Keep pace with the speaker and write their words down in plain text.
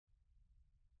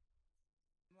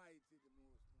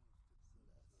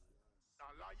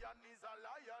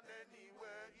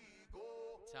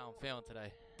That's how I'm feeling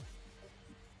today.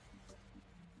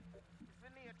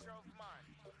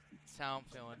 That's how I'm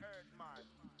feeling.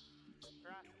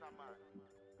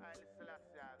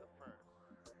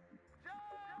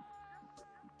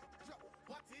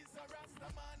 What is a Rasta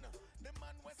man? The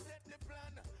man we set the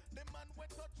plan. The man we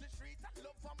touch the street and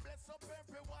love and bless up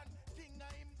everyone. King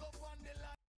of him go on the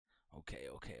land. Okay.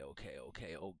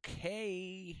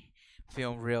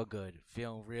 Feeling real good.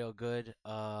 Feeling real good.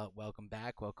 Welcome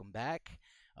back.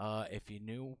 If you're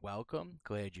new, welcome.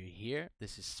 Glad you're here.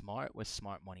 This is Smart with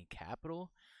Smart Money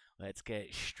Capital. Let's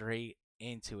get straight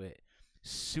into it.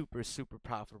 Super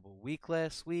profitable week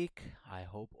last week. I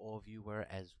hope all of you were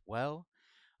as well.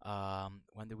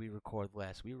 When did we record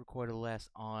last? We recorded last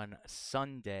on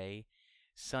Sunday.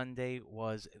 Sunday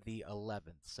was the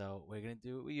 11th. So we're going to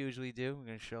do what we usually do. We're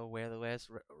going to show where the last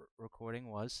recording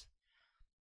was.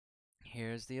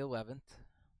 Here's the 11th.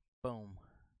 Boom.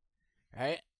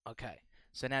 Right? Okay.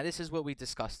 So now this is what we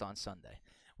discussed on Sunday.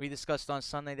 We discussed on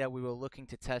Sunday that we were looking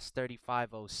to test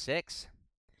 3506.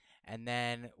 And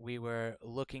then we were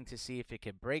looking to see if it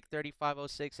could break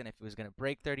 3506. And if it was going to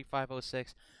break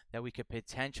 3506, that we could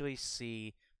potentially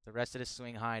see the rest of the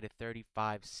swing high to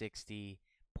 3560.9.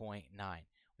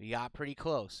 We got pretty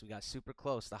close. We got super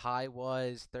close. The high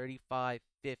was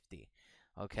 3550.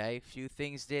 Okay, few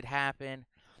things did happen.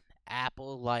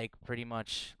 Apple, like, pretty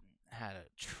much had a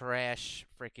trash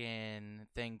freaking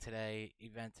thing today.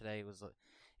 Event today was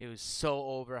so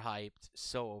overhyped.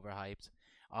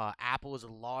 Apple is a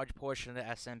large portion of the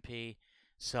S&P,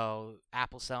 so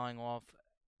Apple selling off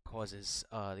causes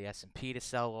the S&P to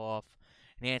sell off.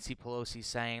 Nancy Pelosi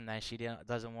saying that she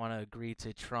doesn't want to agree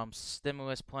to Trump's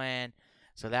stimulus plan,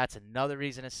 so that's another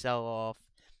reason to sell off.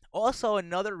 Also,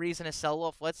 another reason to sell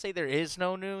off, let's say there is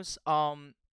no news.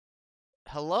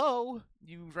 Hello?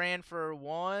 You ran for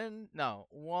 1,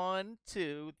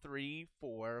 2, 3,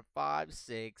 4, 5,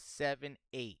 6, 7,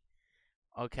 8.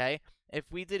 Okay?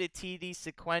 If we did a TD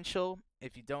sequential,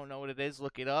 if you don't know what it is,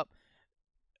 look it up.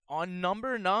 On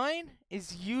number 9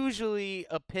 is usually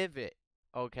a pivot.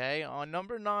 Okay? On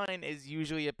number 9 is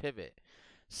usually a pivot.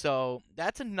 So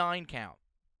that's a 9 count.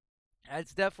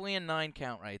 That's definitely a 9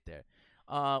 count right there.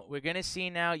 We're going to see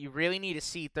now, you really need to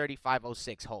see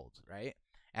 3506 hold, right?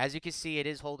 As you can see, it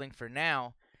is holding for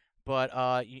now,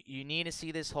 but you need to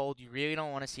see this hold. You really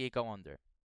don't want to see it go under.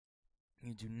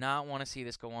 You do not want to see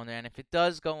this go under, and if it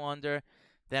does go under,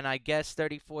 then I guess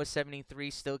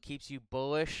 3473 still keeps you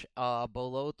bullish.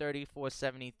 Below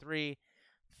 3473,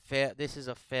 this is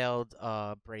a failed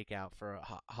breakout for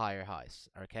higher highs.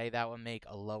 Okay, that would make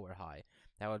a lower high.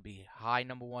 That would be high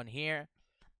number 1 here,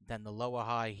 then the lower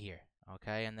high here.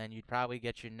 Okay, and then you'd probably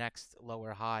get your next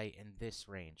lower high in this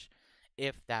range,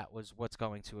 if that was what's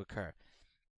going to occur.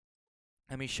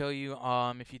 Let me show you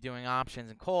if you're doing options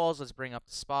and calls. Let's bring up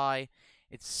the SPY.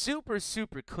 It's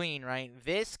super clean, right?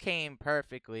 This came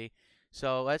perfectly.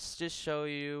 So let's just show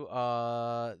you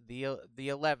the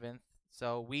 11th.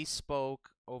 So we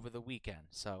spoke over the weekend.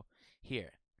 So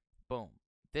here, boom.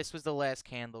 This was the last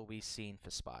candle we seen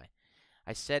for SPY.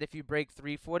 I said if you break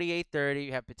 348.30,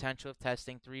 you have potential of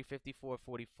testing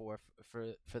 354.44 for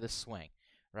the swing,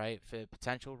 right? For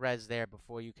potential res there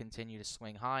before you continue to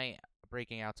swing high,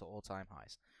 breaking out to all-time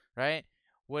highs, right?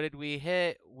 What did we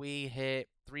hit? We hit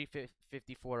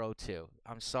 354.02.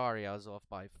 I'm sorry, I was off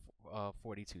by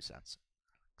 42 cents.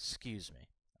 Excuse me,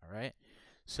 all right?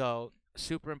 So,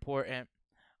 super important.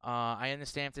 I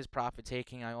understand if there's profit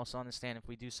taking. I also understand if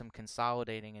we do some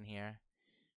consolidating in here.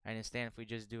 I understand if we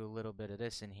just do a little bit of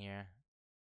this in here.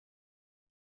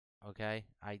 Okay,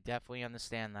 I definitely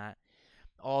understand that.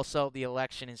 Also, the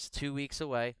election is 2 weeks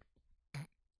away.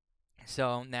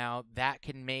 So now that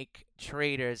can make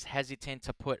traders hesitant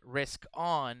to put risk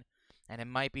on, and it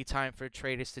might be time for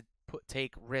traders to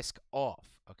take risk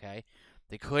off, okay?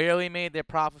 They clearly made their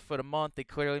profit for the month. They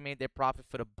clearly made their profit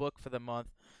for the book for the month.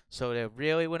 So there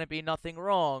really wouldn't be nothing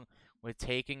wrong with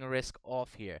taking a risk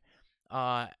off here.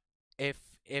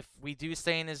 If we do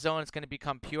stay in the zone, it's going to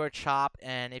become pure chop,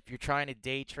 and if you're trying to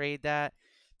day trade that,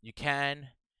 you can.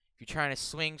 If you're trying to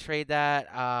swing trade that,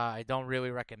 I don't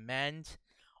really recommend.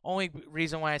 Only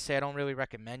reason why I say I don't really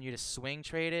recommend you to swing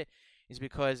trade it is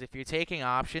because if you're taking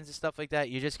options and stuff like that,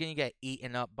 you're just going to get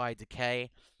eaten up by decay,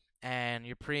 and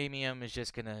your premium is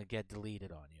just going to get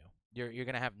deleted on you. You're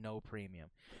going to have no premium.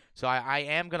 So I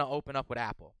am going to open up with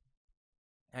Apple.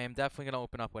 I am definitely going to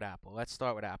open up with Apple. Let's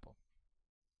start with Apple.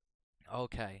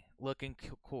 Okay, looking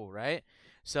cool, right?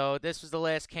 So this was the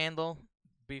last candle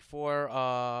before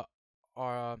while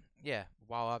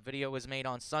our video was made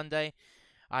on Sunday.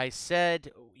 I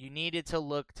said you needed to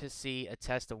look to see a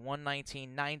test of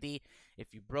 119.90.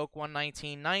 If you broke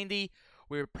 119.90,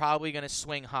 we were probably going to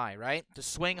swing high, right? The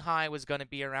swing high was going to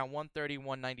be around 130,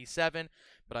 197,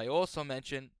 but I also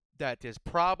mentioned that there's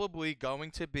probably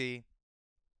going to be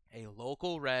a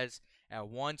local res at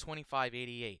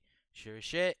 125.88. Sure as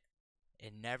shit,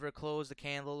 it never closed the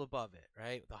candle above it,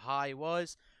 right? The high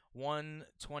was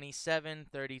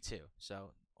 127.32.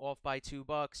 So off by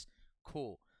 $2.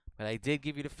 Cool. But I did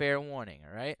give you the fair warning,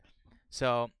 all right?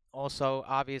 So also,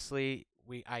 obviously,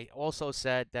 I also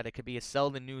said that it could be a sell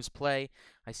the news play.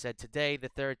 I said today, the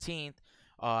 13th,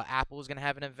 Apple is going to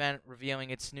have an event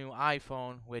revealing its new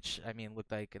iPhone, which, I mean,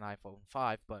 looked like an iPhone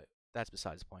 5, but that's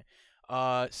besides the point.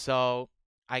 So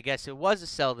I guess it was a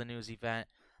sell the news event.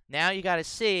 Now you got to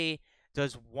see,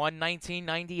 does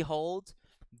 119.90 hold?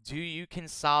 Do you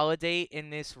consolidate in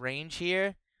this range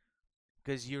here?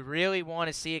 Because you really want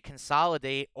to see it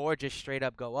consolidate or just straight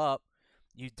up go up.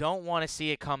 You don't want to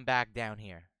see it come back down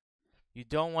here. You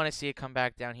don't want to see it come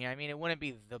back down here. I mean, it wouldn't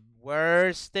be the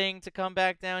worst thing to come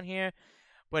back down here,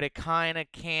 but it kind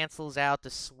of cancels out the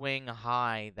swing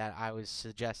high that I was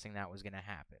suggesting that was going to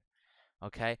happen.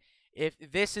 Okay? If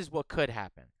this is what could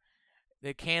happen.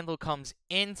 The candle comes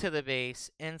into the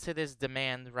base, into this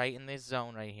demand right in this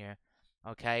zone right here.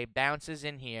 Okay? Bounces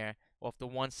in here off the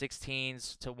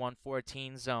 116s to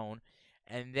 114 zone,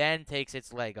 and then takes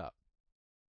its leg up.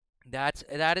 That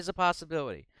is a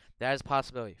possibility. That is a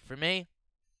possibility. For me,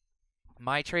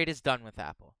 my trade is done with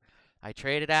Apple. I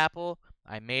traded Apple.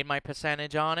 I made my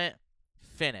percentage on it.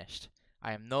 Finished.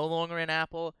 I am no longer in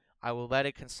Apple. I will let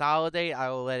it consolidate. I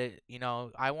will let it,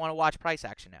 I want to watch price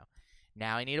action now.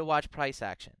 Now I need to watch price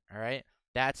action, all right?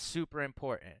 That's super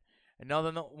important.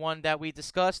 Another one that we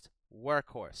discussed,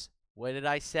 Workhorse. What did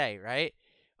I say, right?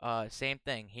 Same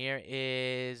thing. Here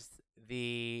is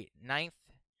the 9th,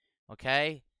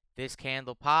 okay? This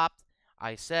candle popped.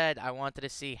 I said I wanted to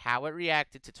see how it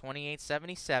reacted to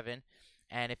 28.77,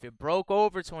 and if it broke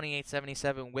over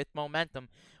 28.77 with momentum,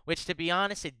 which to be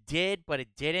honest it did, but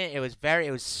it didn't. It was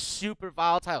super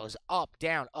volatile. It was up,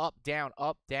 down, up, down,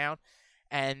 up, down,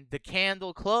 and the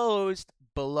candle closed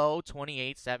below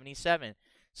 28.77.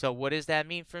 So what does that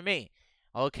mean for me?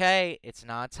 Okay, it's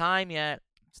not time yet.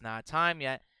 It's not time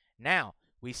yet. Now,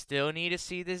 we still need to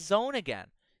see this zone again.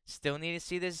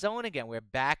 We're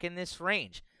back in this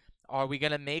range. Are we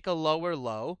going to make a lower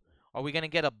low? Are we going to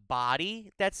get a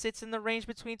body that sits in the range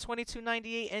between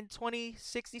 22.98 and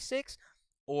 20.66?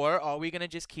 Or are we going to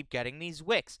just keep getting these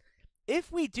wicks?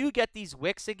 If we do get these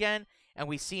wicks again and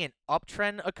we see an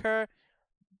uptrend occur,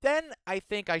 then I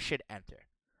think I should enter.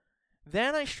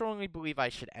 Then I strongly believe I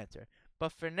should enter.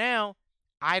 But for now,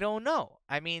 I don't know.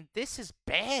 I mean, this is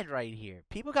bad right here.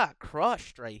 People got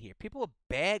crushed right here. People are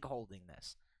bag holding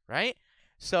this, right?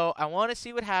 So I want to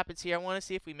see what happens here. I want to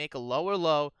see if we make a lower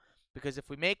low, because if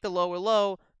we make the lower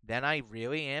low, then I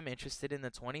really am interested in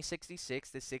the 2066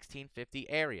 to 1650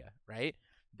 area, right?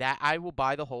 That I will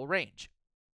buy the whole range.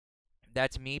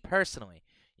 That's me personally.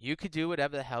 You could do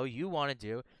whatever the hell you want to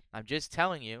do. I'm just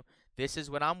telling you, this is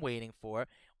what I'm waiting for.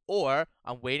 Or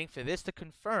I'm waiting for this to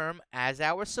confirm as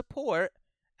our support,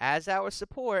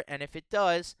 and if it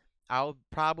does,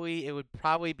 it would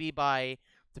probably be by,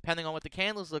 depending on what the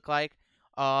candles look like,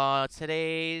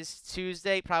 today's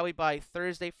Tuesday, probably by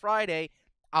Thursday, Friday,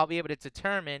 I'll be able to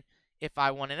determine if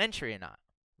I want an entry or not,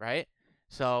 right?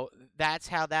 So that's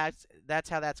how that's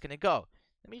going to go.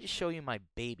 Let me just show you my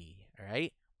baby, all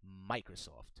right?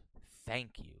 Microsoft.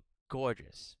 Thank you.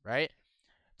 Gorgeous, right?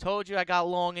 Told you I got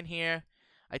long in here.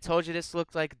 I told you this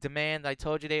looked like demand. I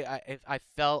told you I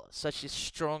felt such a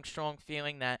strong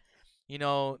feeling that,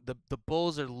 the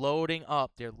bulls are loading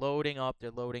up. They're loading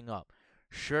up.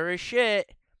 Sure as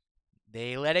shit,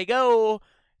 they let it go.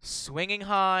 Swinging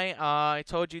high. I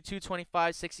told you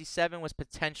 225.67 was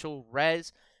potential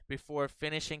res before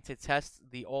finishing to test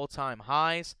the all-time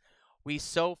highs. We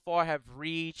so far have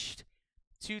reached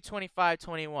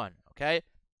 225.21, okay?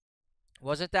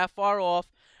 Wasn't that far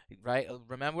off, right?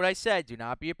 Remember what I said. Do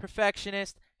not be a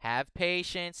perfectionist. Have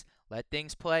patience. Let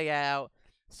things play out.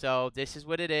 So this is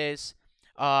what it is.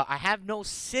 I have no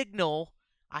signal.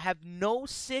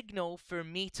 For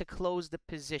me to close the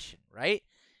position, right?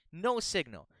 No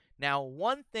signal. Now,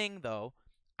 one thing, though,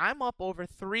 I'm up over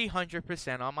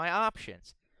 300% on my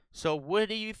options. So what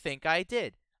do you think I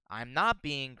did? I'm not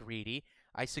being greedy.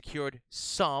 I secured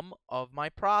some of my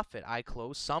profit. I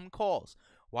closed some calls.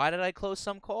 Why did I close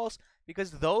some calls?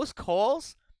 Because those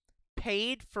calls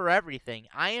paid for everything.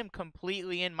 I am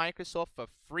completely in Microsoft for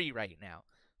free right now,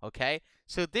 okay?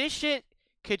 So this shit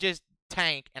could just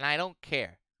tank, and I don't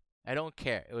care. I don't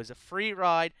care. It was a free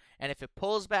ride, and if it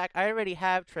pulls back, I already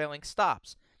have trailing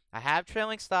stops. I have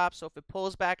trailing stops, so if it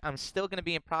pulls back, I'm still going to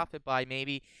be in profit by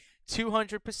maybe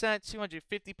 200%,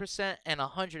 250%, and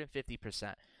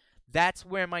 150%. That's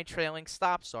where my trailing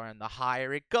stops are, and the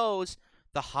higher it goes,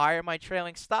 the higher my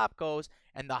trailing stop goes,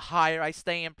 and the higher I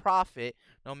stay in profit,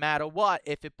 no matter what,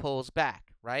 if it pulls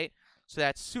back, right? So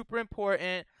that's super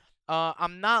important.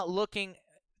 I'm not looking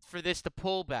for this to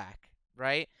pull back,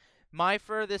 right? My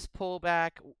furthest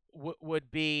pullback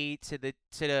would be to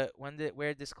the where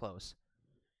did this close?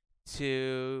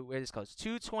 To where did this close?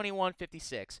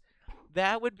 221.56.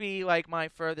 That would be like my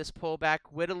furthest pullback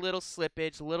with a little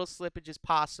slippage. Little slippage is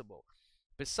possible.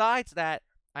 Besides that,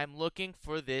 I'm looking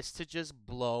for this to just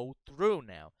blow through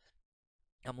now.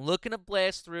 I'm looking to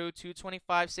blast through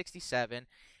 225.67,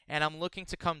 and I'm looking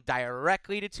to come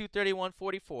directly to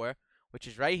 231.44, which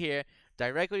is right here,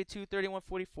 directly to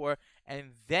 231.44,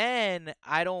 and then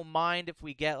I don't mind if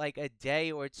we get like a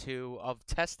day or two of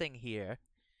testing here,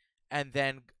 and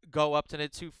then go up to the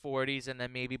 240s, and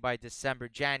then maybe by December,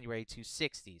 January,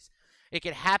 260s. It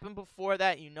could happen before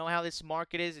that. You know how this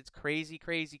market is. It's crazy,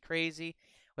 crazy, crazy.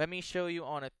 Let me show you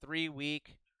on a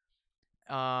 3-week,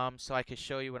 so I can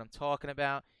show you what I'm talking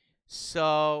about.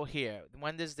 So here,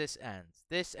 when does this end?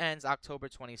 This ends October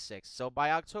 26th. So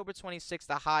by October 26th,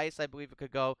 the highest I believe it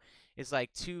could go is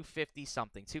like 250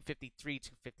 something, 253,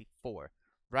 254,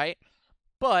 right?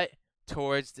 But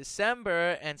towards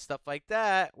December and stuff like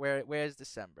that, where's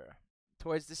December?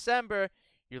 Towards December,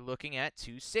 you're looking at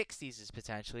 260s is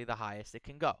potentially the highest it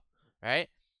can go, right?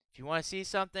 If you want to see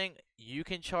something, you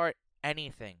can chart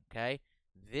anything, okay?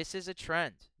 This is a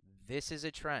trend. This is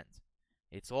a trend.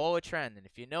 It's all a trend. And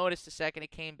if you notice, the second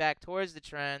it came back towards the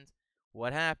trend,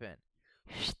 what happened?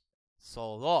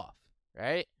 Sold off,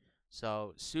 right?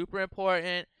 So super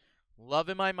important.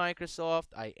 Loving my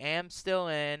Microsoft. I am still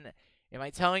in. Am I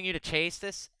telling you to chase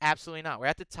this? Absolutely not. We're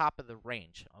at the top of the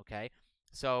range, okay?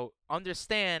 So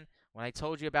understand, when I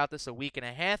told you about this a week and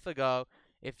a half ago,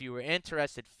 if you were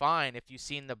interested, fine. If you've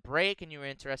seen the break and you were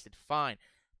interested, fine.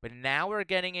 But now we're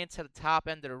getting into the top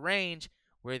end of the range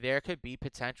where there could be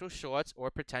potential shorts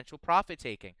or potential profit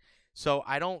taking. So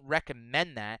I don't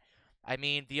recommend that. I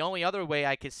mean, the only other way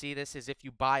I could see this is if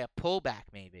you buy a pullback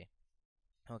maybe.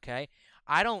 Okay?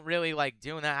 I don't really like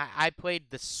doing that. I played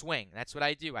the swing. That's what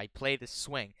I do. I play the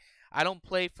swing. I don't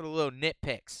play for the little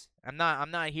nitpicks. I'm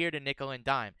not here to nickel and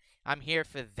dime. I'm here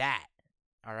for that.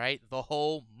 All right? The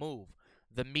whole move.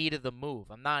 The meat of the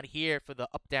move. I'm not here for the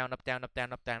up, down, up, down, up,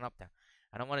 down, up, down, up, down.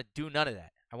 I don't want to do none of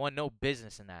that. I want no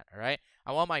business in that, all right?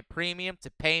 I want my premium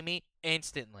to pay me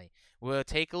instantly. Will it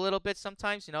take a little bit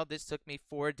sometimes? You know, this took me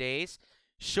 4 days.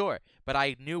 Sure, but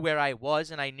I knew where I was,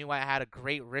 and I knew I had a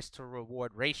great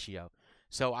risk-to-reward ratio.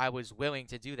 So I was willing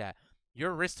to do that.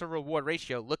 Your risk-to-reward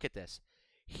ratio, look at this.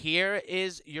 Here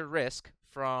is your risk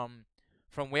from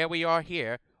where we are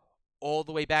here all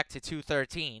the way back to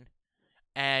 213,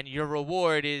 and your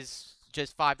reward is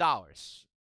just $5.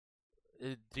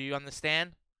 Do you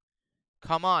understand?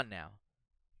 Come on now.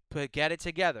 Get it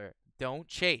together. Don't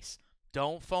chase.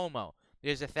 Don't FOMO.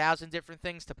 There's 1,000 different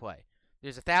things to play.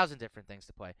 There's 1,000 different things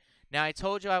to play. Now, I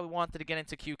told you I wanted to get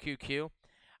into QQQ.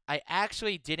 I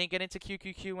actually didn't get into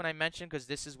QQQ when I mentioned, because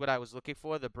this is what I was looking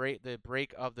for, the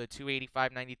break of the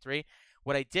 285.93.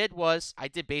 What I did was, I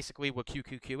did basically what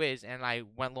QQQ is, and I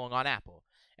went long on Apple.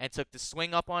 And took the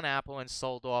swing up on Apple and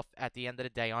sold off at the end of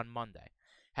the day on Monday.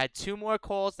 Had 2 more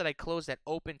calls that I closed at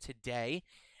open today,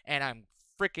 and I'm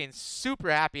freaking super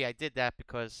happy I did that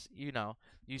because, you know,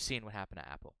 you've seen what happened to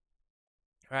Apple.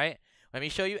 Right? Let me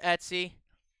show you Etsy.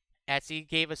 Etsy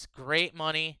gave us great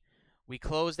money. We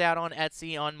closed out on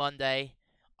Etsy on Monday.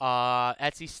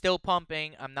 Etsy's still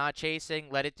pumping. I'm not chasing.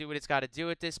 Let it do what it's got to do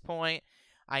at this point.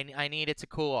 I need it to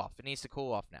cool off. It needs to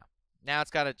cool off now. Now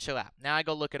it's got to chill out. Now I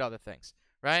go look at other things.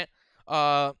 Right?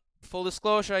 Full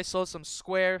disclosure, I sold some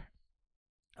Square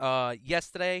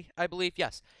yesterday, I believe.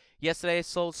 Yes. Yesterday I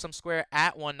sold some Square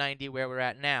at 190 where we're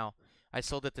at now. I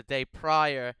sold it the day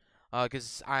prior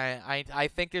because I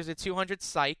think there's a 200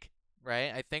 psych,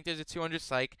 right? I think there's a 200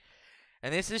 psych.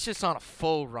 And this is just on a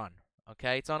full run,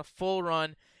 okay? It's on a full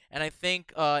run. And I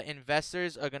think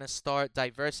investors are going to start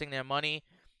diversing their money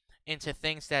into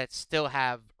things that still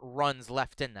have runs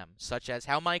left in them, such as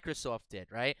how Microsoft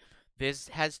did, right? This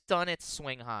has done its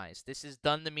swing highs. This has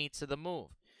done the meats of the move.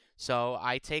 So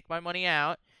I take my money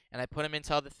out and I put them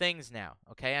into other things now,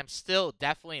 okay? I'm still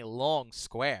definitely long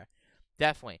Square.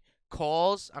 Definitely.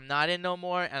 Calls, I'm not in no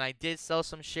more, and I did sell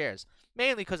some shares.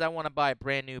 Mainly because I want to buy a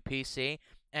brand new PC.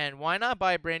 And why not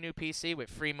buy a brand new PC with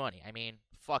free money? I mean,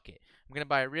 fuck it. I'm going to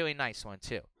buy a really nice one,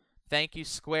 too. Thank you,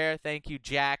 Square. Thank you,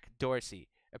 Jack Dorsey.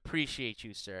 Appreciate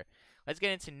you, sir. Let's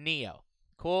get into NIO.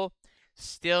 Cool?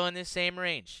 Still in the same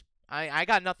range. I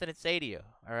got nothing to say to you,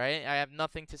 all right? I have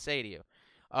nothing to say to you.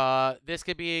 This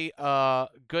could be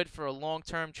good for a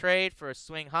long-term trade, for a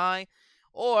swing high,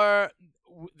 or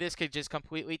this could just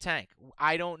completely tank.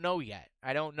 I don't know yet.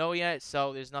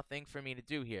 So there's nothing for me to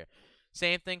do here.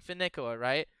 Same thing for Nikola,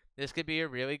 right? This could be a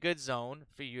really good zone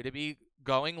for you to be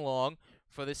going long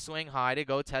for the swing high to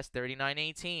go test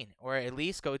 39.18, or at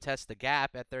least go test the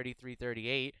gap at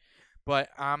 33.38. But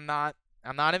I'm not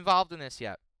involved in this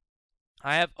yet.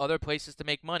 I have other places to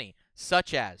make money,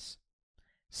 such as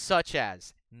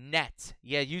net.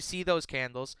 Yeah, you see those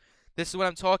candles. This is what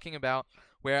I'm talking about,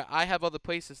 where I have other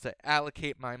places to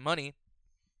allocate my money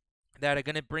that are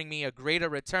going to bring me a greater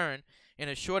return in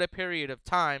a shorter period of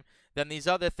time than these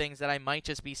other things that I might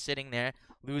just be sitting there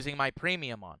losing my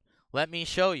premium on. Let me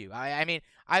show you. I mean,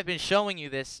 I've been showing you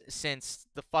this since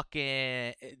the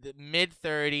fucking the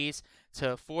mid-30s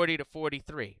to 40 to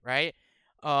 43, right?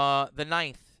 The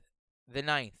ninth.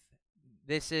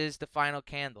 This is the final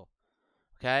candle,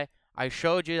 okay? I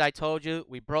showed you, I told you,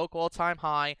 we broke all-time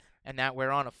high and that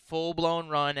we're on a full-blown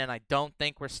run and I don't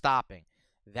think we're stopping.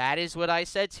 That is what I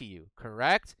said to you,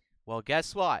 correct? Well,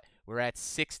 guess what? We're at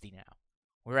 60 now.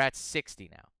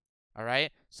 All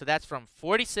right? So that's from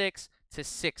 46 to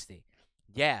 60.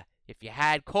 Yeah, if you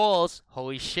had calls,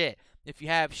 holy shit. If you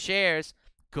have shares,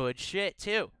 good shit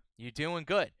too. You're doing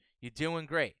good. You're doing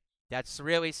great. That's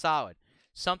really solid.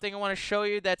 Something I want to show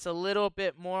you that's a little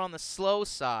bit more on the slow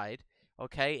side,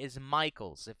 okay, is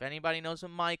Michael's. If anybody knows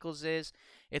what Michael's is,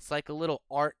 it's like a little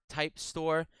art type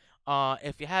store.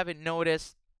 If you haven't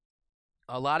noticed,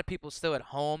 a lot of people still at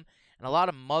home, and a lot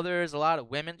of mothers, a lot of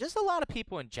women, just a lot of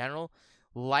people in general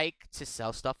like to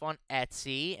sell stuff on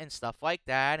Etsy and stuff like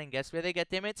that. And guess where they get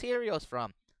their materials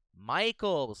from?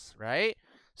 Michael's, right?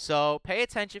 So pay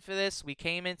attention for this. We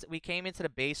came into the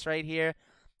base right here,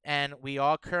 and we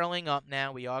are curling up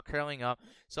now.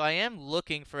 So I am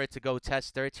looking for it to go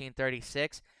test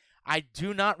 1336. I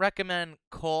do not recommend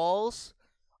calls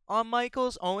on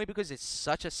Michael's only because it's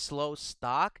such a slow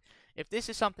stock. If this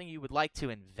is something you would like to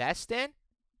invest in,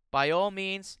 by all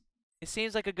means, it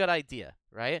seems like a good idea,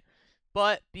 right?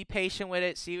 But be patient with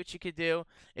it. See what you could do.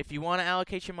 If you want to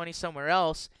allocate your money somewhere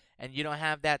else and you don't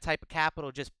have that type of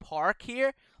capital, just park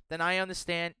here, then I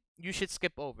understand. You should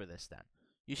skip over this then.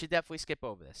 You should definitely skip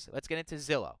over this. Let's get into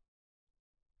Zillow.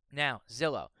 Now,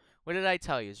 Zillow. What did I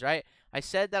tell you, right? I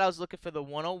said that I was looking for the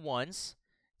 101s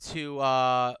to,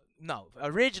 no,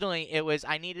 originally it was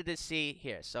I needed to see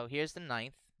here. So here's the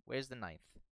 9th. Where's the 9th?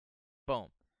 Boom.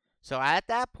 So at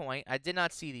that point, I did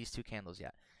not see these two candles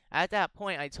yet. At that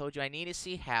point, I told you I need to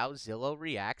see how Zillow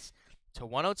reacts to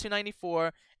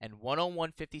 102.94 and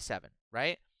 101.57,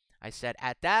 right? I said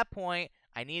at that point,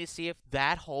 I need to see if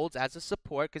that holds as a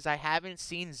support because I haven't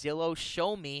seen Zillow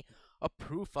show me a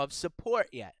proof of support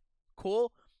yet.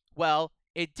 Cool? Well,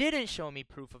 it didn't show me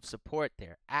proof of support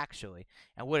there, actually.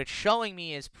 And what it's showing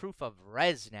me is proof of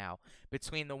res now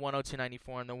between the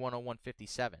 102.94 and the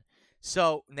 101.57.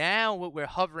 So now what we're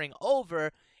hovering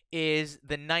over is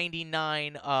the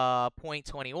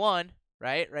 99.21,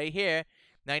 right here,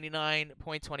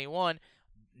 99.21.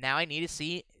 Now I need to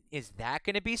see, is that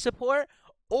going to be support,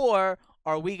 or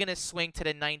are we going to swing to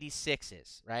the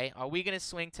 96s, right? Are we going to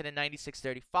swing to the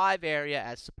 96.35 area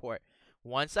as support?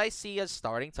 Once I see us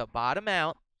starting to bottom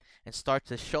out and start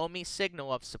to show me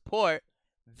signal of support,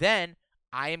 then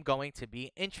I am going to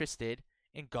be interested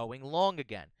in going long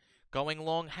again. Going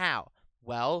long how?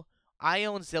 Well, I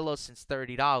own Zillow since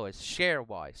 $30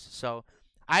 share-wise, so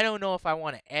I don't know if I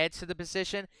want to add to the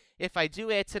position. If I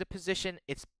do add to the position,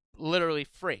 it's literally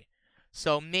free.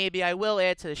 So maybe I will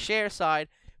add to the share side,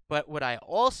 but what I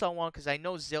also want, because I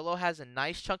know Zillow has a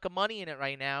nice chunk of money in it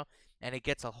right now, and it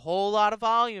gets a whole lot of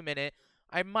volume in it,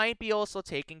 I might be also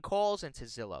taking calls into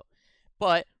Zillow.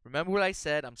 But remember what I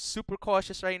said, I'm super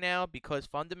cautious right now because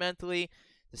fundamentally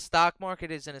the stock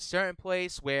market is in a certain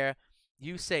place where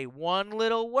you say one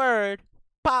little word,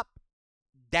 pop,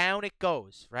 down it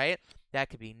goes, right? That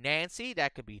could be Nancy,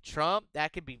 that could be Trump,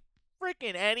 that could be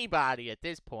freaking anybody at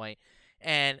this point,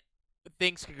 and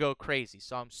things could go crazy.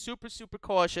 So I'm super, super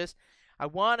cautious. I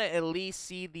want to at least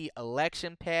see the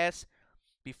election pass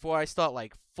before I start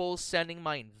like full sending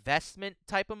my investment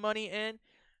type of money in.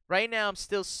 Right now,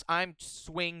 I'm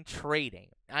swing trading.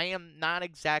 I am not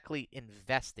exactly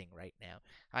investing right now.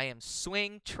 I am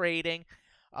swing trading.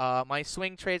 My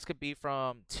swing trades could be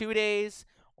from 2 days,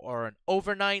 or an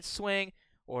overnight swing,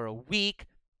 or a week,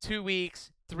 2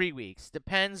 weeks, 3 weeks.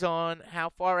 Depends on how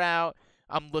far out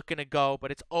I'm looking to go, but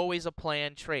it's always a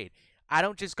planned trade. I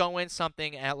don't just go in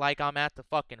something like I'm at the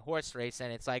fucking horse race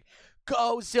and it's like,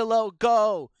 go Zillow,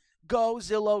 go, go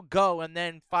Zillow, go, and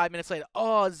then 5 minutes later,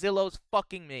 oh, Zillow's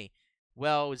fucking me.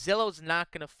 Well, Zillow's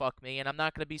not gonna fuck me, and I'm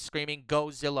not gonna be screaming, go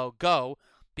Zillow, go,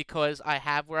 because I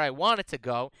have where I want it to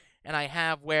go, and I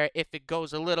have where if it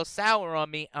goes a little sour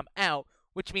on me, I'm out,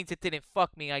 which means it didn't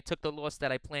fuck me. I took the loss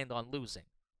that I planned on losing.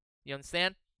 You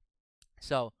understand?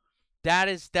 So that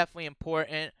is definitely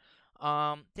important.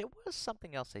 There was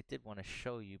something else I did want to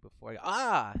show you before.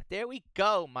 There we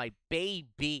go, my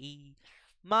baby,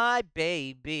 my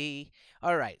baby.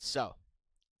 All right, so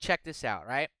check this out.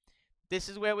 Right, this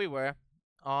is where we were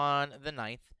on the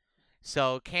 9th.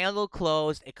 So candle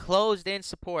closed. It closed in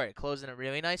support. It closed in a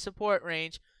really nice support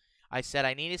range. I said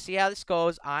I need to see how this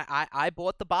goes. I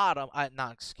bought the bottom. No,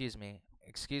 excuse me.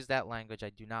 Excuse that language.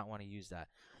 I do not want to use that.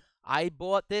 I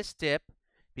bought this dip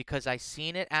because I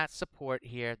seen it at support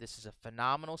here. This is a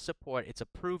phenomenal support. It's a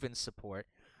proven support.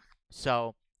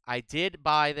 So I did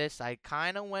buy this. I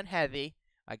kind of went heavy.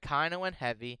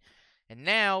 And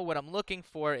now what I'm looking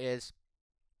for is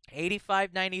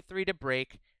 85.93 to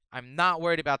break. I'm not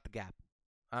worried about the gap.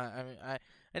 I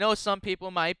know some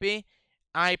people might be.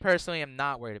 I personally am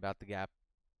not worried about the gap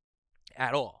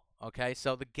at all. Okay,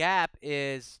 so the gap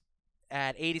is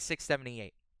at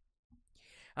 86.78.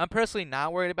 I'm personally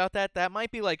not worried about that. That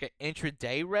might be like an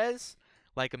intraday res,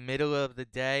 like a middle of the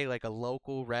day, like a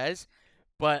local res.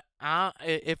 But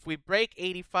if we break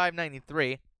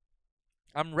 85.93,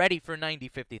 I'm ready for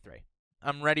 90.53.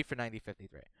 I'm ready for 90.53.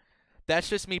 That's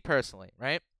just me personally,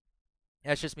 right?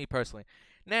 That's just me personally.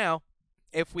 Now,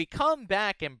 if we come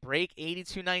back and break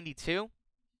 82.92,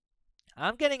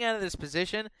 I'm getting out of this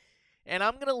position, and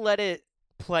I'm going to let it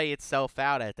play itself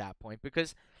out at that point,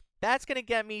 because that's going to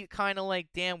get me kind of like,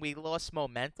 damn, we lost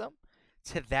momentum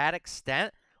to that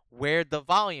extent. Where'd the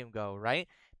volume go, right?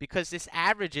 Because this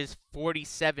averages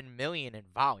 47 million in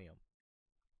volume.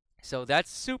 So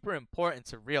that's super important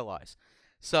to realize.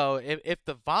 So if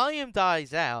the volume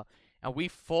dies out and we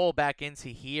fall back into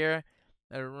here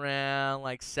around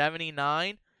like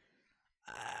 79,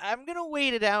 I'm going to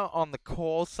wait it out on the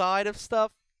call side of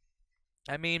stuff.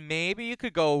 I mean, maybe you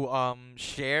could go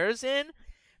shares in,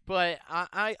 but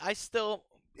I still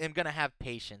am going to have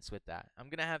patience with that. I'm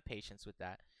going to have patience with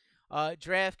that.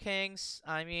 DraftKings,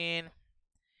 I mean,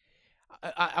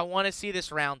 I want to see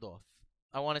this round off.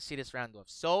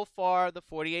 So far, the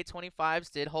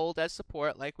 48.25s did hold as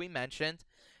support, like we mentioned,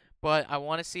 but I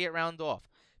want to see it round off,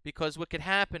 because what could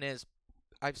happen is,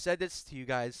 I've said this to you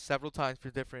guys several times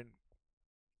for different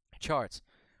charts.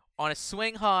 On a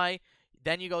swing high,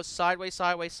 then you go sideways,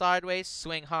 sideways, sideways,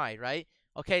 swing high, right?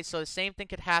 Okay, so the same thing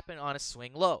could happen on a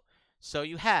swing low. So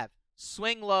you have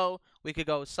swing low, we could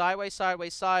go sideways,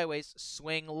 sideways, sideways,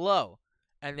 swing low.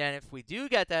 And then if we do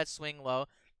get that swing low,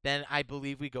 then I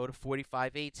believe we go to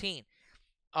 45.18.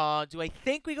 Do I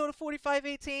think we go to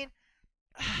 45.18?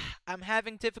 I'm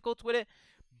having difficulty with it,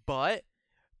 but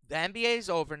the NBA is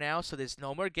over now, so there's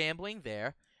no more gambling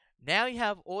there. Now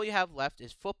all you have left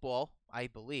is football, I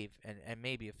believe, and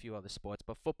maybe a few other sports,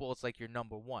 but football is like your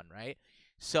number one, right?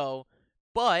 So,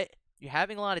 but you're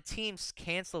having a lot of teams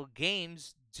cancel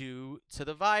games due to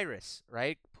the virus,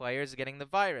 right? Players are getting the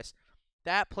virus.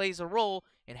 That plays a role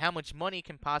in how much money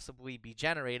can possibly be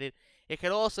generated. It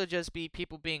could also just be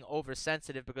people being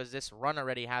oversensitive because this run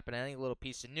already happened, and any little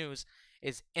piece of news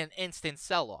is an instant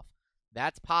sell-off.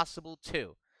 That's possible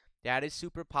too. That is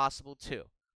super possible too,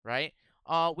 right?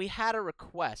 We had a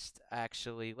request,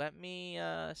 actually. Let me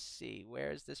see.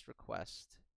 Where is this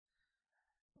request?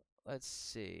 Let's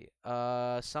see.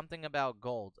 Something about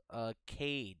gold.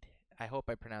 Cade. I hope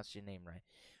I pronounced your name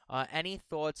right. Any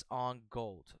thoughts on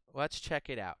gold? Let's check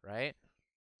it out, right?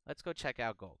 Let's go check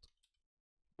out gold.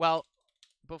 Well,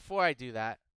 before I do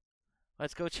that,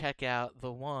 let's go check out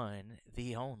the one,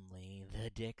 the only, the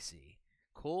Dixie.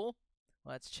 Cool?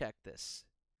 Let's check this.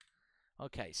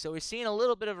 Okay, so we're seeing a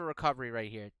little bit of a recovery right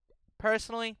here.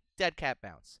 Personally, dead cat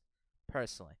bounce.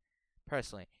 Personally.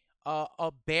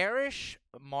 A bearish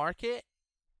market,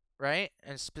 right?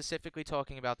 And specifically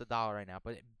talking about the dollar right now,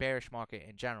 but bearish market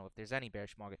in general, if there's any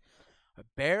bearish market. A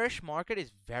bearish market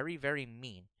is very, very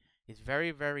mean. It's very,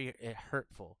 very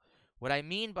hurtful. What I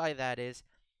mean by that is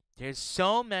there's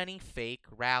so many fake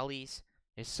rallies.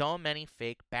 There's so many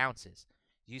fake bounces.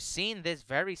 You've seen this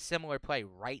very similar play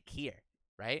right here,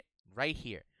 right? Right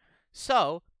here.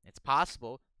 So it's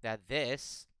possible that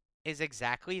this is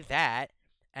exactly that,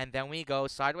 and then we go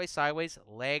sideways, sideways,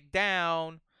 leg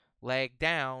down, leg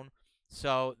down.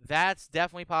 So that's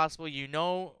definitely possible. You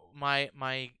know,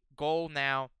 my goal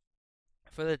now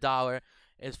for the dollar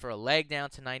is for a leg down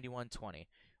to 91.20.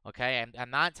 Okay, and I'm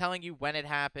not telling you when it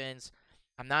happens.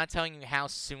 I'm not telling you how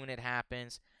soon it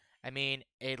happens. I mean,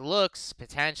 it looks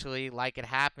potentially like it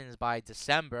happens by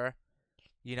December,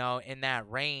 you know, in that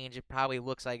range. It probably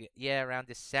looks like, yeah, around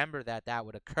December that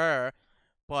would occur.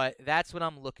 But that's what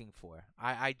I'm looking for.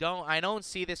 I don't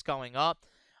see this going up.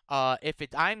 If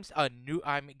it I'm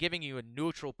giving you a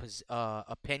neutral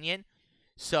opinion.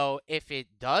 So if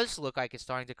it does look like it's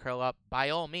starting to curl up,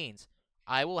 by all means,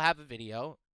 I will have a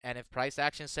video. And if price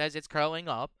action says it's curling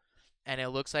up, and it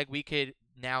looks like we could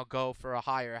now go for a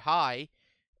higher high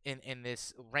in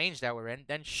this range that we're in,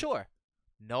 then sure,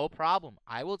 no problem.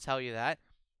 I will tell you that.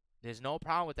 There's no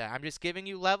problem with that. I'm just giving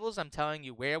you levels. I'm telling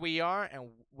you where we are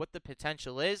and what the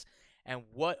potential is and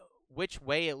which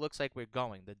way it looks like we're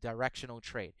going, the directional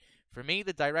trade. For me,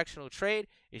 the directional trade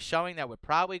is showing that we're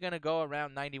probably going to go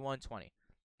around 91.20.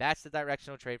 That's the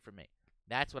directional trade for me.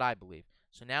 That's what I believe.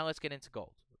 So now let's get into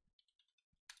gold.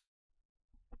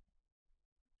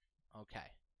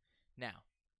 Okay. Now,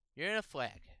 you're in a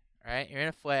flag, right? You're in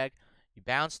a flag. You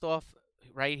bounced off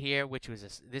right here, which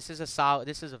was this is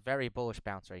a very bullish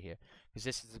bounce right here, because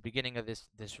this is the beginning of this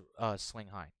swing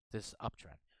high, this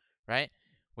uptrend, right?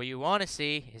 What you want to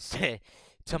see is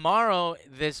tomorrow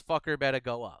this fucker better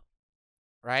go up,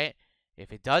 right?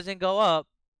 If it doesn't go up,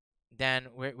 then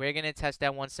we're gonna test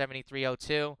that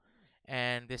 173.02,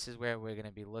 and this is where we're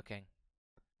gonna be looking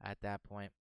at that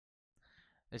point.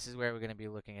 This is where we're gonna be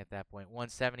looking at that point.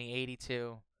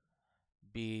 170.82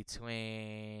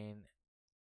 between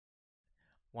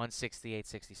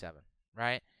 168.67,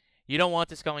 right? You don't want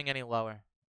this going any lower.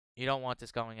 You don't want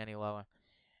this going any lower.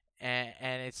 And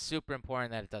it's super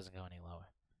important that it doesn't go any lower.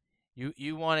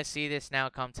 You want to see this now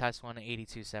come test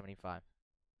 182.75.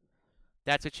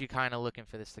 That's what you kind of looking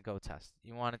for this to go test.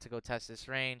 You want it to go test this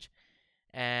range,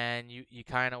 and you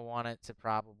kind of want it to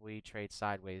probably trade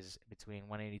sideways between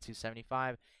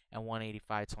 182.75 and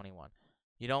 185.21.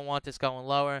 You don't want this going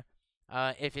lower.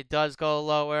 If it does go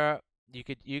lower, you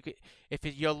could if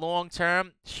you're long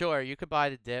term, sure, you could buy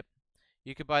the dip.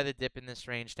 You could buy the dip in this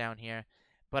range down here.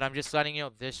 But I'm just letting you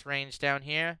know, this range down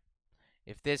here,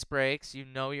 if this breaks, you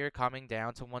know you're coming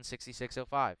down to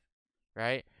 166.05,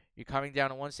 right? You're coming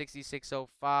down to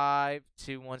 166.05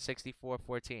 to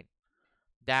 164.14.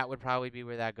 That would probably be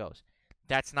where that goes.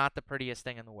 That's not the prettiest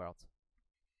thing in the world.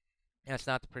 That's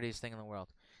not the prettiest thing in the world.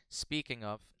 Speaking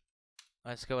of,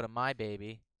 let's go to my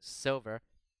baby, silver.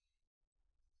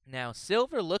 Now,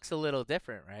 silver looks a little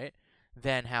different, right,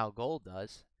 than how gold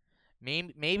does.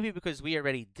 Maybe because we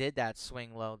already did that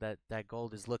swing low that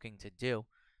gold is looking to do.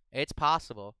 It's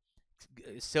possible.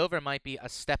 Silver might be a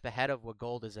step ahead of what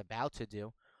gold is about to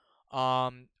do.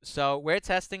 So we're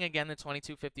testing again the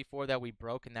 22.54 that we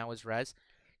broke, and that was res.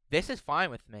 This is fine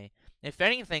with me. If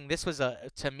anything, this was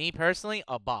to me personally,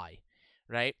 a buy,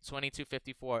 right?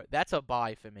 22.54. That's a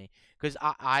buy for me, because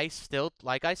I still,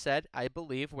 like I said, I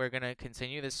believe we're gonna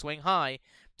continue this swing high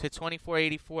to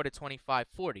 24.84 to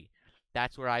 25.40.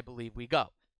 That's where I believe we go.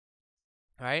 All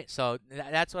right, so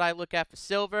that's what I look at for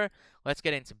silver. Let's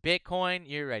get into Bitcoin.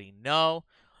 You already know.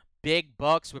 Big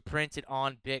bucks were printed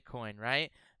on Bitcoin, right?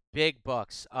 Big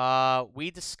bucks. We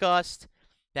discussed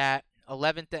that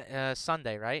 11th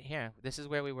Sunday, right? Here, this is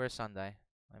where we were Sunday.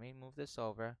 Let me move this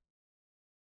over.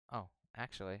 Oh,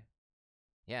 actually,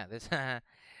 yeah, this.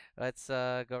 Let's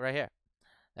go right here.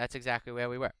 That's exactly where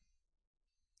we were.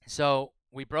 So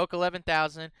we broke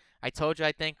 11,000. I told you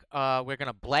I think we're going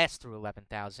to blast through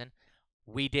 11,000.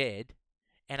 We did.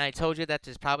 And I told you that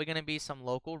there's probably going to be some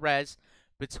local res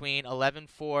between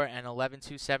 11.4 and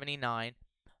 11.279.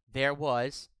 There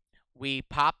was. We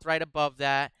popped right above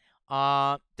that.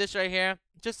 This right here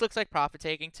just looks like profit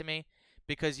taking to me,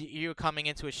 because you're coming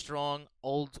into a strong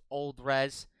old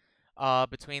res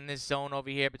between this zone over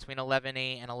here between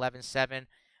 11.8 and 11.7.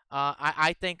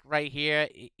 I think right here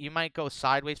you might go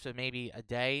sideways for maybe a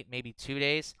day, maybe 2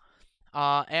 days.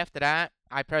 After that,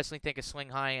 I personally think a swing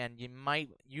high, and you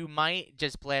might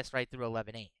just blast right through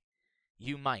 11.8.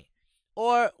 You might.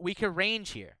 Or we could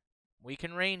range here. We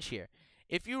can range here.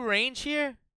 If you range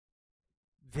here,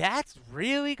 that's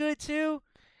really good too,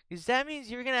 because that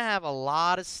means you're going to have a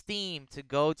lot of steam to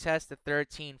go test the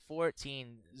 13-14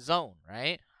 zone,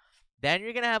 right? Then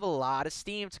you're going to have a lot of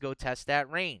steam to go test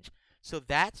that range. So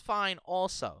that's fine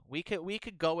also. We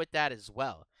could go with that as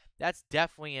well. That's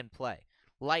definitely in play.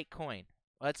 Litecoin,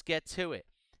 let's get to it.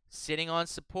 Sitting on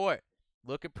support,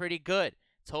 looking pretty good.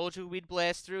 Told you we'd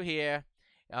blast through here.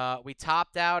 We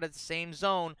topped out at the same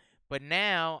zone, but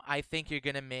now I think you're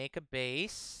going to make a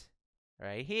base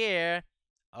right here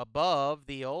above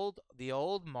the old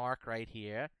mark right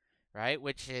here, right?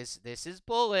 This is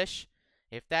bullish.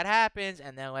 If that happens,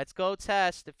 and then let's go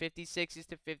test the 56s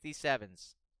to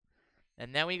 57s.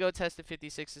 And then we go test the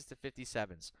 56s to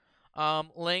 57s.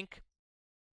 Link,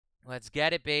 let's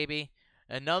get it, baby.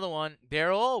 Another one.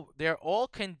 They're all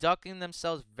conducting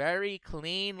themselves very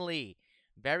cleanly.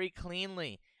 Very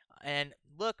cleanly. And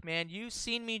look, man, you've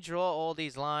seen me draw all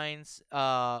these lines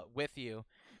with you,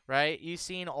 right? You've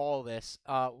seen all this.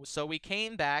 So we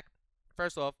came back.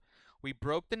 First off, we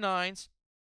broke the 9s.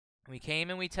 We came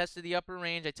and we tested the upper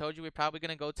range. I told you we're probably going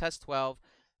to go test 12.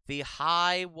 The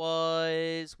high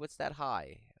was, what's that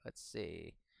high? Let's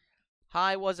see.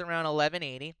 High was around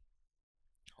 1180.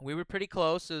 We were pretty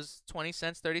close. It was 20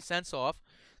 cents, 30 cents off.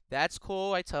 That's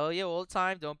cool. I tell you all the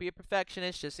time, don't be a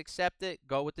perfectionist. Just accept it.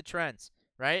 Go with the trends,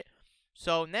 right?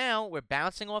 So now we're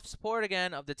bouncing off support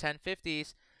again of the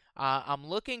 1050s. I'm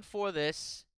looking for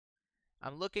this.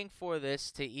 I'm looking for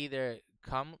this to either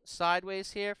come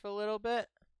sideways here for a little bit,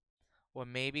 or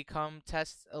maybe come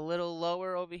test a little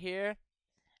lower over here,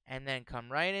 and then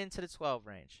come right into the 12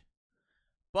 range.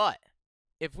 But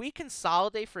if we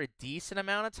consolidate for a decent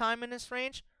amount of time in this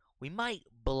range, we might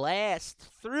blast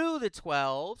through the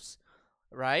 12s,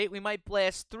 right? We might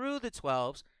blast through the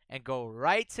 12s and go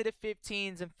right to the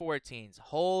 15s and 14s.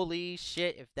 Holy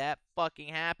shit, if that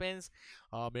fucking happens,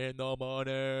 I'm in the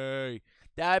money.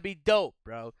 That'd be dope,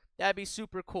 bro. That'd be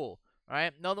super cool. All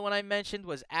right, another one I mentioned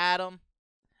was Adam.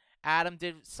 Adam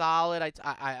did solid.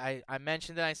 I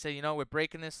mentioned it. I said, you know, we're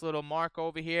breaking this little mark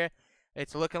over here.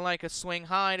 It's looking like a swing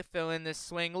high to fill in this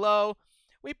swing low.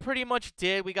 We pretty much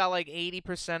did. We got like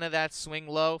 80% of that swing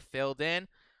low filled in.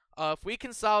 If we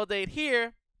consolidate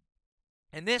here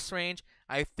in this range,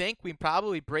 I think we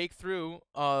probably break through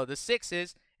the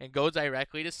 6s and go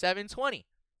directly to 720,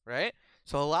 right?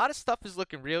 So a lot of stuff is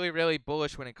looking really, really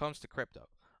bullish when it comes to crypto.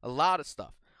 A lot of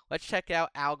stuff. Let's check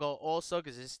out Algo also,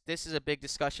 because this is a big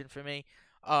discussion for me.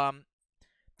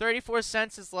 34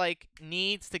 cents is like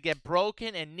needs to get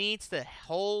broken and needs to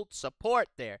hold support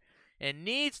there. It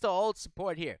needs to hold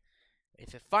support here.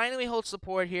 If it finally holds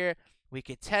support here, we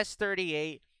could test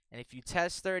 38. And if you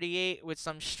test 38 with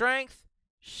some strength,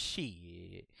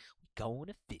 shit, we going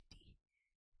to 50.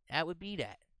 That would be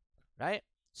that, right?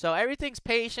 So everything's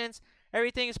patience.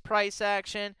 Everything is price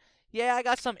action. Yeah, I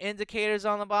got some indicators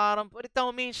on the bottom, but it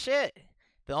don't mean shit.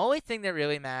 The only thing that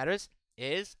really matters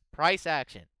is price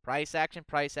action. Price action,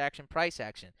 price action, price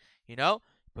action. You know,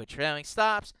 put trailing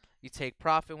stops. You take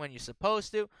profit when you're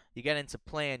supposed to. You get into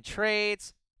planned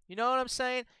trades. You know what I'm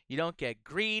saying? You don't get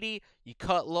greedy. You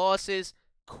cut losses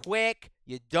quick.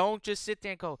 You don't just sit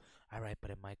there and go, all right,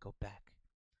 but it might go back.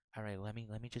 All right, let me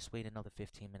just wait another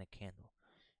 15-minute candle.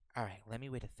 All right, let me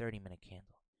wait a 30-minute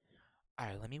candle. All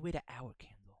right, let me wait an hour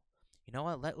candle. You know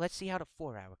what? Let's see how the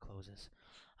 4-hour closes.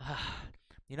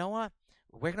 You know what?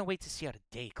 We're going to wait to see how the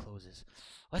day closes.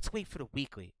 Let's wait for the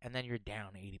weekly, and then you're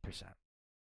down 80%.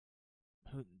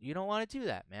 You don't want to do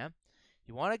that, man.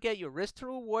 You want to get your risk to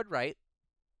reward right.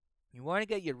 You want to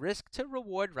get your risk to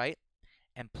reward right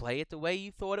and play it the way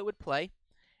you thought it would play.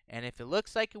 And if it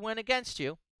looks like it went against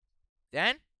you,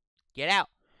 then get out.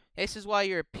 This is why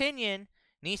your opinion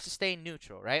needs to stay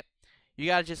neutral, right? You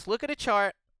got to just look at a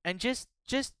chart and just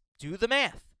do the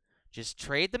math. Just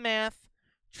trade the math,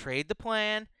 trade the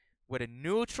plan with a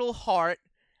neutral heart.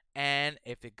 And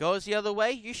if it goes the other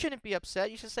way, you shouldn't be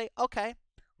upset. You should say, okay,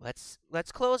 let's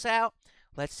close out.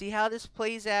 Let's see how this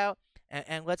plays out.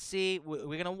 And let's see, we're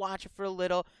going to watch it for a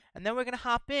little. And then we're going to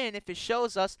hop in if it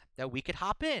shows us that we could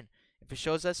hop in. If it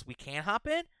shows us we can't hop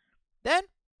in, then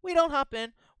we don't hop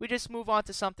in. We just move on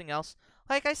to something else.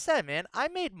 Like I said, man, I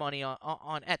made money on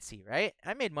Etsy, right?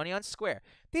 I made money on Square.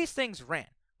 These things ran,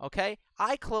 okay?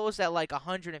 I closed at like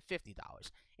 $150.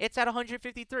 It's at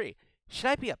 $153. Should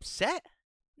I be upset?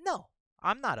 No,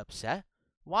 I'm not upset.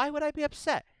 Why would I be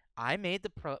upset? I made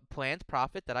the planned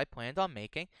profit that I planned on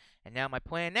making, and now my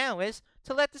plan now is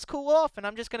to let this cool off, and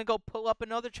I'm just going to go pull up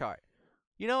another chart.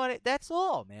 You know what? That's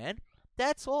all, man.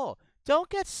 That's all. Don't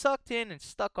get sucked in and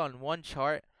stuck on one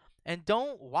chart, and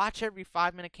don't watch every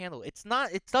 5-minute candle. It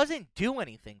doesn't do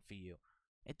anything for you.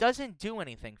 It doesn't do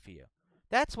anything for you.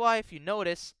 That's why, if you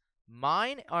notice,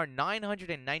 mine are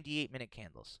 998-minute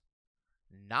candles.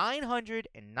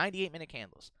 998-minute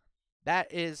candles.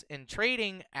 That is, in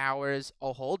trading hours,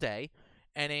 a whole day.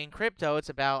 And in crypto, it's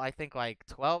about, I think, like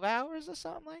 12 hours or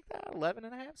something like that. 11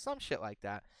 and a half, some shit like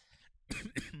that.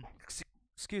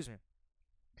 Excuse me.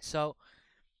 So,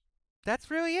 that's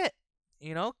really it.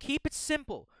 You know, keep it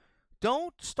simple.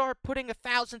 Don't start putting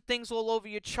 1,000 things all over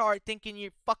your chart thinking you're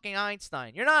fucking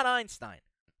Einstein. You're not Einstein.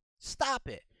 Stop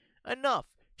it. Enough.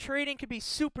 Trading can be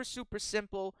super, super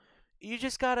simple. You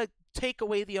just gotta take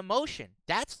away the emotion.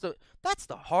 That's the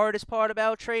hardest part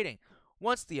about trading.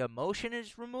 Once the emotion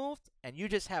is removed and you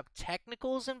just have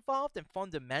technicals involved and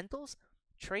fundamentals,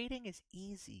 Trading is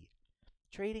easy.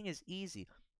 Trading is easy.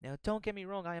 Now, don't get me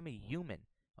wrong, I am a human,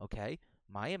 okay?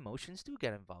 My emotions do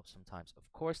get involved sometimes.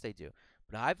 Of course they do.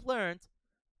 But I've learned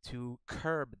to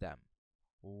curb them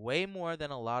way more than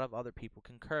a lot of other people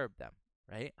can curb them,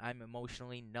 right? I'm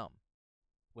emotionally numb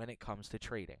when it comes to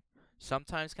trading.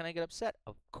 Sometimes can I get upset?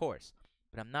 Of course.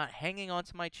 But I'm not hanging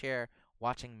onto my chair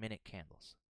watching minute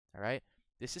candles, all right?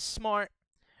 This is smart.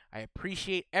 I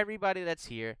appreciate everybody that's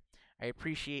here. I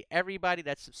appreciate everybody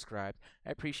that's subscribed.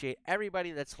 I appreciate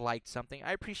everybody that's liked something.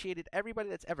 I appreciated everybody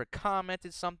that's ever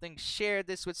commented something, shared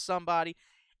this with somebody.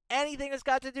 Anything that's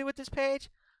got to do with this page,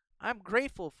 I'm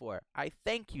grateful for. I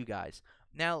thank you guys.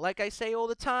 Now, like I say all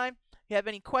the time, you have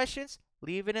any questions,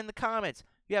 leave it in the comments.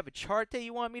 You have a chart that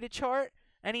you want me to chart,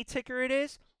 any ticker it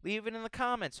is, leave it in the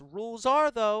comments. Rules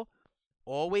are, though,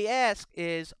 all we ask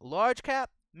is large cap,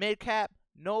 mid cap,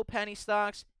 no penny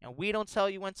stocks, and we don't tell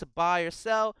you when to buy or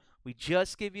sell. We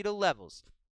just give you the levels.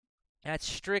 That's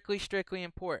strictly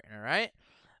important, all right?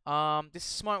 This is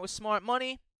Smart with Smart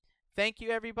Money. Thank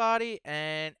you, everybody,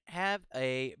 and have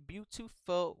a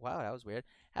beautiful, wow, that was weird.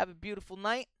 Have a beautiful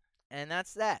night, and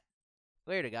that's that.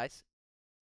 Later, guys.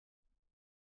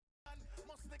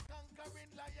 Must the conquering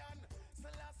lion.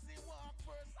 Selassie walk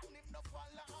first and him no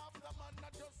follow after man.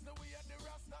 Not just the way of the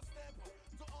Rasta step.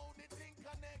 To how the thing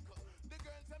connect. The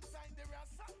girls them sign the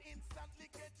Rasta instantly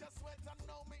catch a sweat. And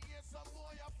now me hear some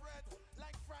boy afraid.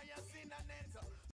 Like fryers in a net.